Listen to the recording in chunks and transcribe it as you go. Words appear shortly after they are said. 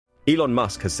Elon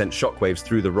Musk has sent shockwaves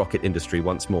through the rocket industry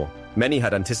once more. Many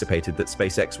had anticipated that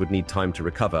SpaceX would need time to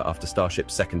recover after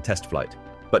Starship's second test flight.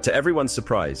 But to everyone's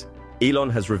surprise,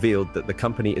 Elon has revealed that the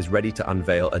company is ready to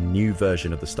unveil a new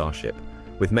version of the Starship,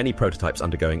 with many prototypes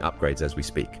undergoing upgrades as we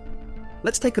speak.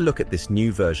 Let's take a look at this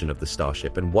new version of the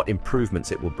Starship and what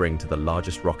improvements it will bring to the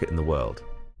largest rocket in the world.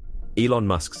 Elon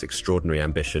Musk's extraordinary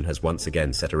ambition has once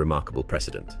again set a remarkable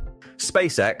precedent.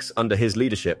 SpaceX, under his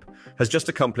leadership, has just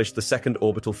accomplished the second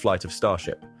orbital flight of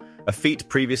Starship, a feat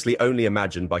previously only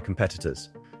imagined by competitors.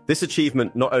 This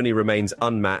achievement not only remains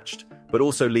unmatched, but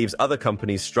also leaves other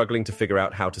companies struggling to figure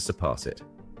out how to surpass it.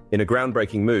 In a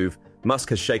groundbreaking move, Musk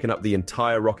has shaken up the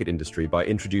entire rocket industry by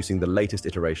introducing the latest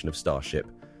iteration of Starship,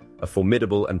 a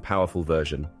formidable and powerful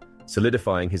version,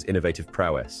 solidifying his innovative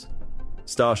prowess.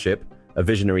 Starship, a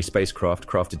visionary spacecraft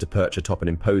crafted to perch atop an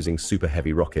imposing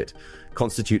super-heavy rocket,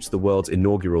 constitutes the world's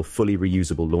inaugural fully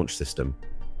reusable launch system.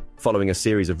 Following a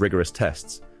series of rigorous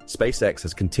tests, SpaceX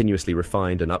has continuously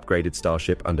refined and upgraded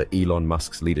Starship under Elon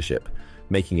Musk's leadership,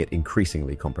 making it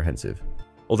increasingly comprehensive.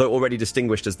 Although already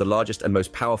distinguished as the largest and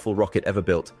most powerful rocket ever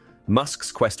built, Musk's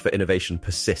quest for innovation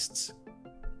persists.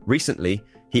 Recently,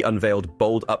 he unveiled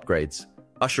bold upgrades,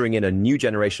 ushering in a new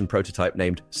generation prototype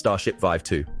named Starship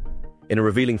V2. In a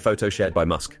revealing photo shared by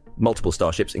Musk, multiple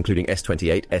Starships, including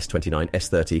S-28, S-29,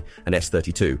 S-30, and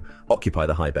S-32, occupy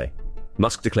the high bay.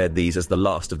 Musk declared these as the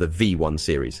last of the V1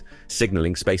 series,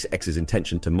 signaling SpaceX's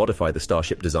intention to modify the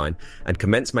Starship design and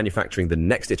commence manufacturing the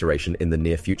next iteration in the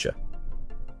near future.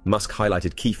 Musk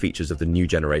highlighted key features of the new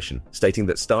generation, stating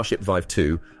that Starship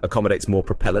V2 accommodates more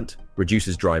propellant,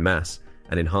 reduces dry mass,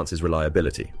 and enhances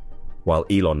reliability. While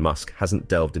Elon Musk hasn't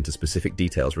delved into specific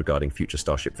details regarding future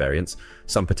Starship variants,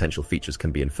 some potential features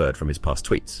can be inferred from his past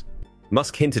tweets.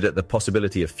 Musk hinted at the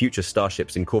possibility of future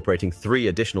Starships incorporating 3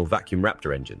 additional vacuum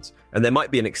Raptor engines, and there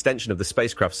might be an extension of the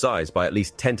spacecraft size by at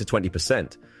least 10 to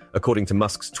 20%, according to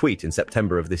Musk's tweet in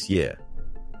September of this year.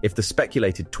 If the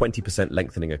speculated 20%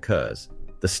 lengthening occurs,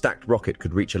 the stacked rocket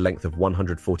could reach a length of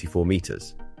 144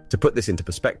 meters. To put this into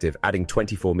perspective, adding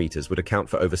 24 meters would account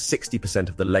for over 60%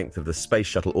 of the length of the Space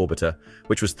Shuttle orbiter,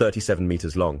 which was 37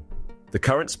 meters long. The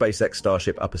current SpaceX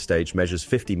Starship upper stage measures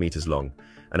 50 meters long,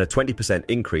 and a 20%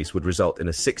 increase would result in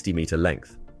a 60-meter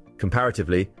length.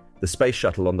 Comparatively, the Space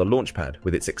Shuttle on the launch pad,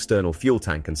 with its external fuel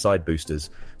tank and side boosters,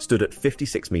 stood at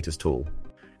 56 meters tall.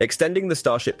 Extending the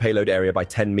Starship payload area by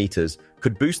 10 meters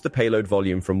could boost the payload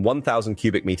volume from 1,000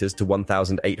 cubic meters to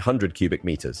 1,800 cubic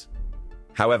meters.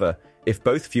 However, if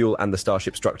both fuel and the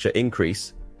Starship structure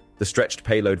increase, the stretched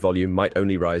payload volume might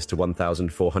only rise to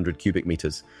 1,400 cubic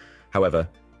meters. However,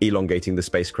 elongating the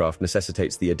spacecraft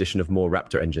necessitates the addition of more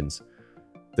Raptor engines.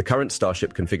 The current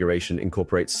Starship configuration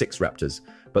incorporates 6 Raptors,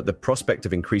 but the prospect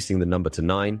of increasing the number to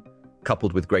 9,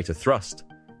 coupled with greater thrust,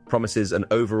 promises an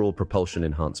overall propulsion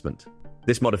enhancement.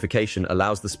 This modification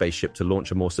allows the spaceship to launch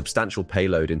a more substantial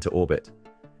payload into orbit,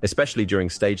 especially during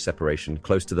stage separation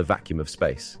close to the vacuum of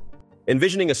space.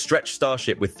 Envisioning a stretched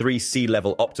Starship with 3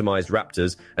 sea-level optimized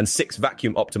Raptors and 6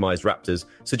 vacuum-optimized Raptors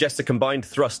suggests a combined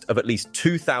thrust of at least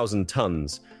 2,000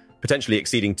 tons, potentially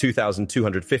exceeding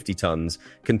 2,250 tons,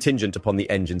 contingent upon the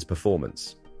engine's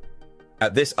performance.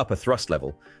 At this upper thrust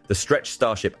level, the stretched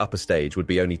Starship upper stage would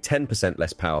be only 10%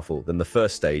 less powerful than the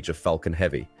first stage of Falcon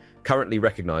Heavy, currently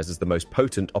recognized as the most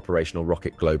potent operational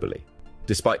rocket globally.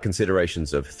 Despite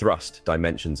considerations of thrust,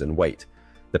 dimensions, and weight,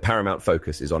 the paramount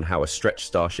focus is on how a stretched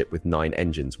Starship with 9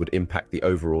 engines would impact the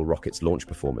overall rocket's launch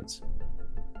performance.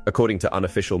 According to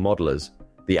unofficial modelers,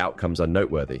 the outcomes are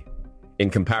noteworthy. In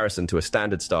comparison to a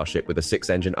standard Starship with a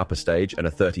 6-engine upper stage and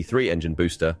a 33-engine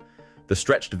booster, the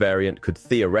stretched variant could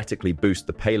theoretically boost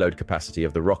the payload capacity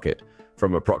of the rocket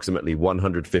from approximately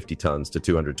 150 tons to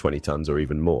 220 tons or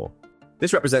even more.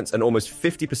 This represents an almost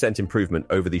 50% improvement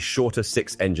over the shorter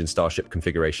 6-engine Starship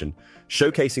configuration,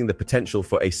 showcasing the potential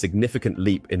for a significant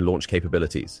leap in launch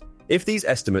capabilities. If these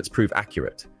estimates prove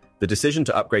accurate, the decision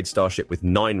to upgrade Starship with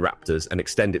 9 Raptors and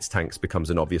extend its tanks becomes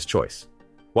an obvious choice.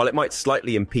 While it might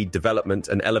slightly impede development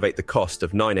and elevate the cost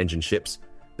of 9-engine ships,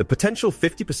 the potential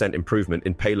 50% improvement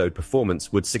in payload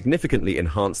performance would significantly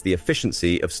enhance the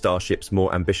efficiency of Starship's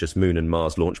more ambitious Moon and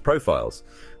Mars launch profiles,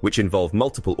 which involve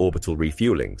multiple orbital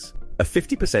refuelings. A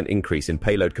 50% increase in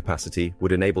payload capacity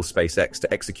would enable SpaceX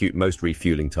to execute most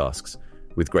refueling tasks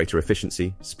with greater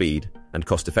efficiency, speed, and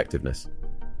cost-effectiveness.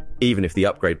 Even if the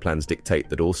upgrade plans dictate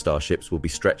that all Starships will be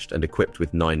stretched and equipped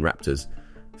with 9 Raptors,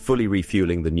 fully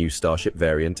refueling the new Starship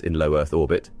variant in low Earth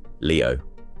orbit, LEO,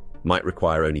 might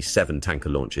require only 7 tanker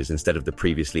launches instead of the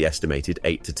previously estimated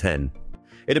 8 to 10.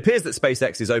 It appears that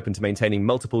SpaceX is open to maintaining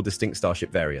multiple distinct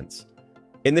Starship variants.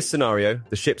 In this scenario,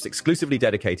 the ships exclusively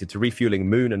dedicated to refueling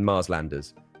Moon and Mars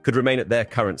landers, could remain at their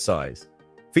current size,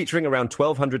 featuring around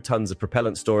 1,200 tons of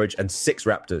propellant storage and 6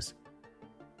 Raptors.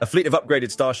 A fleet of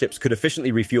upgraded Starships could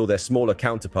efficiently refuel their smaller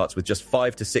counterparts with just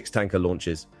 5 to 6 tanker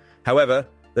launches. However,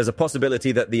 there's a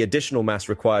possibility that the additional mass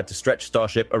required to stretch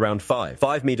Starship around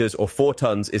 5 meters or 4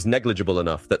 tons is negligible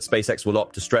enough that SpaceX will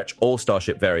opt to stretch all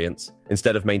Starship variants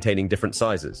instead of maintaining different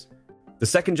sizes. The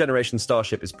second-generation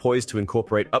Starship is poised to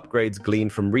incorporate upgrades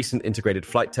gleaned from recent integrated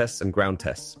flight tests and ground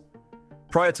tests.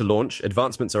 Prior to launch,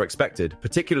 advancements are expected,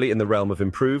 particularly in the realm of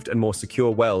improved and more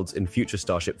secure welds in future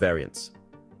Starship variants.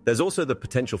 There's also the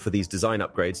potential for these design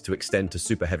upgrades to extend to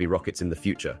Super Heavy rockets in the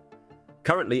future.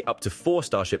 Currently, up to 4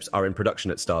 Starships are in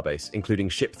production at Starbase, including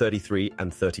Ship 33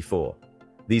 and 34.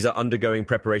 These are undergoing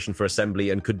preparation for assembly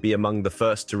and could be among the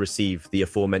first to receive the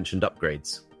aforementioned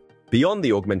upgrades. Beyond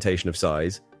the augmentation of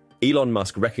size, Elon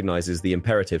Musk recognizes the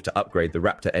imperative to upgrade the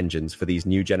Raptor engines for these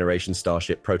new generation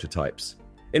Starship prototypes.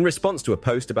 In response to a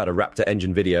post about a Raptor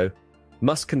engine video,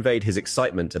 Musk conveyed his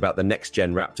excitement about the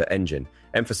next-gen Raptor engine,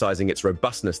 emphasizing its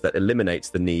robustness that eliminates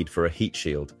the need for a heat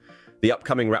shield. The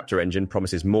upcoming Raptor engine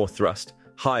promises more thrust,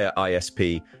 higher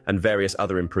ISP, and various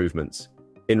other improvements.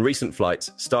 In recent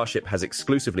flights, Starship has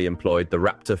exclusively employed the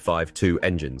Raptor 5.2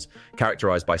 engines,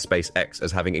 characterized by SpaceX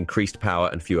as having increased power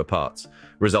and fewer parts,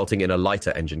 resulting in a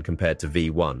lighter engine compared to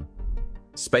V1.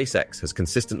 SpaceX has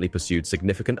consistently pursued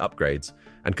significant upgrades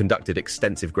and conducted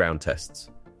extensive ground tests,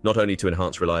 not only to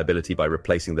enhance reliability by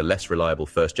replacing the less reliable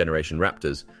first-generation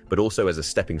Raptors, but also as a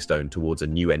stepping stone towards a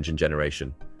new engine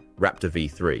generation, Raptor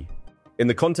V3. In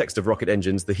the context of rocket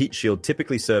engines, the heat shield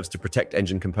typically serves to protect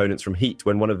engine components from heat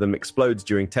when one of them explodes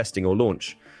during testing or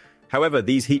launch. However,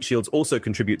 these heat shields also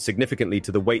contribute significantly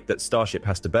to the weight that Starship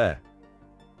has to bear.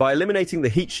 By eliminating the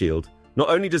heat shield, not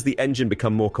only does the engine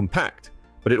become more compact,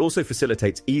 but it also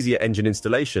facilitates easier engine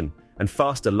installation and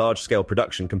faster large-scale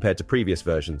production compared to previous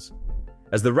versions.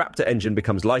 As the Raptor engine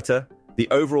becomes lighter, the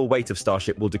overall weight of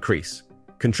Starship will decrease,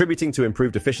 contributing to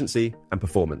improved efficiency and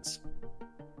performance.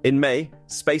 In May,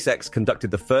 SpaceX conducted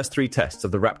the first 3 tests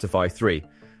of the Raptor 5.3,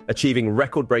 achieving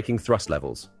record-breaking thrust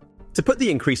levels. To put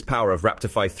the increased power of Raptor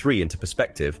 5.3 into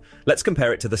perspective, let's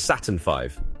compare it to the Saturn V,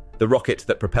 the rocket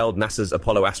that propelled NASA's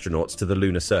Apollo astronauts to the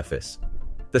lunar surface.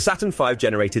 The Saturn V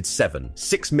generated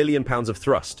 6 million pounds of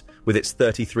thrust with its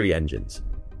 33 engines.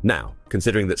 Now,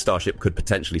 considering that Starship could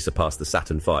potentially surpass the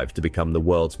Saturn V to become the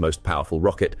world's most powerful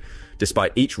rocket,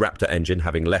 despite each Raptor engine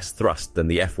having less thrust than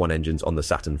the F1 engines on the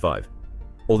Saturn V.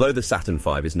 Although the Saturn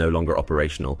V is no longer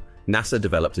operational, NASA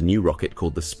developed a new rocket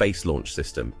called the Space Launch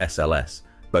System, SLS,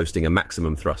 boasting a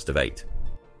maximum thrust of 8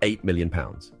 million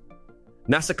pounds.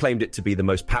 NASA claimed it to be the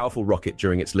most powerful rocket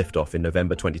during its liftoff in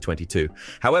November 2022.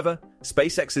 However,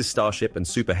 SpaceX's Starship and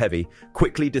Super Heavy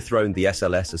quickly dethroned the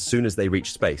SLS as soon as they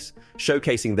reached space,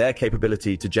 showcasing their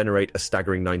capability to generate a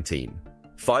staggering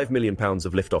 5 million pounds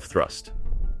of liftoff thrust.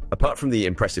 Apart from the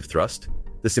impressive thrust,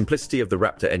 the simplicity of the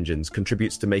Raptor engines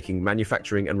contributes to making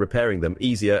manufacturing and repairing them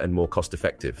easier and more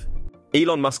cost-effective.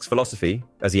 Elon Musk's philosophy,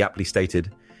 as he aptly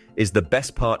stated, is the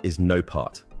best part is no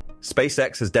part.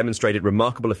 SpaceX has demonstrated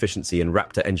remarkable efficiency in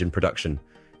Raptor engine production,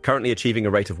 currently achieving a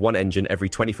rate of 1 engine every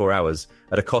 24 hours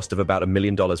at a cost of about $1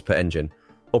 million per engine,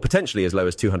 or potentially as low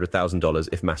as $200,000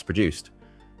 if mass-produced.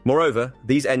 Moreover,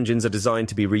 these engines are designed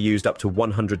to be reused up to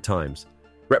 100 times,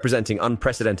 representing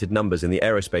unprecedented numbers in the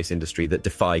aerospace industry that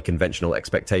defy conventional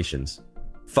expectations.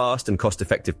 Fast and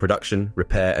cost-effective production,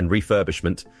 repair, and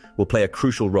refurbishment will play a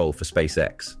crucial role for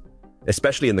SpaceX,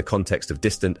 especially in the context of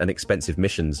distant and expensive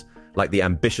missions like the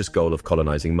ambitious goal of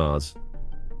colonizing Mars.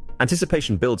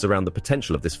 Anticipation builds around the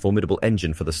potential of this formidable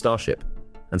engine for the Starship,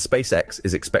 and SpaceX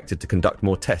is expected to conduct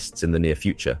more tests in the near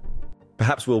future.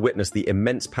 Perhaps we'll witness the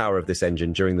immense power of this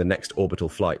engine during the next orbital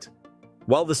flight.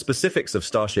 While the specifics of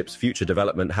Starship's future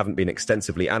development haven't been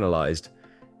extensively analyzed,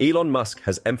 Elon Musk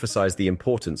has emphasized the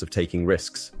importance of taking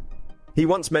risks. He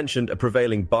once mentioned a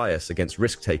prevailing bias against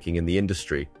risk-taking in the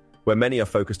industry, where many are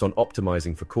focused on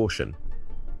optimizing for caution.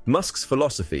 Musk's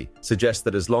philosophy suggests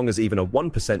that as long as even a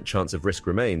 1% chance of risk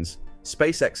remains,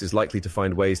 SpaceX is likely to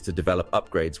find ways to develop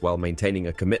upgrades while maintaining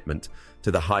a commitment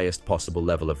to the highest possible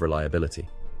level of reliability.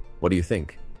 What do you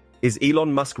think? Is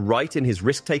Elon Musk right in his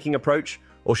risk-taking approach,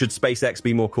 or should SpaceX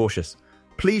be more cautious?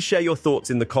 Please share your thoughts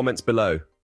in the comments below.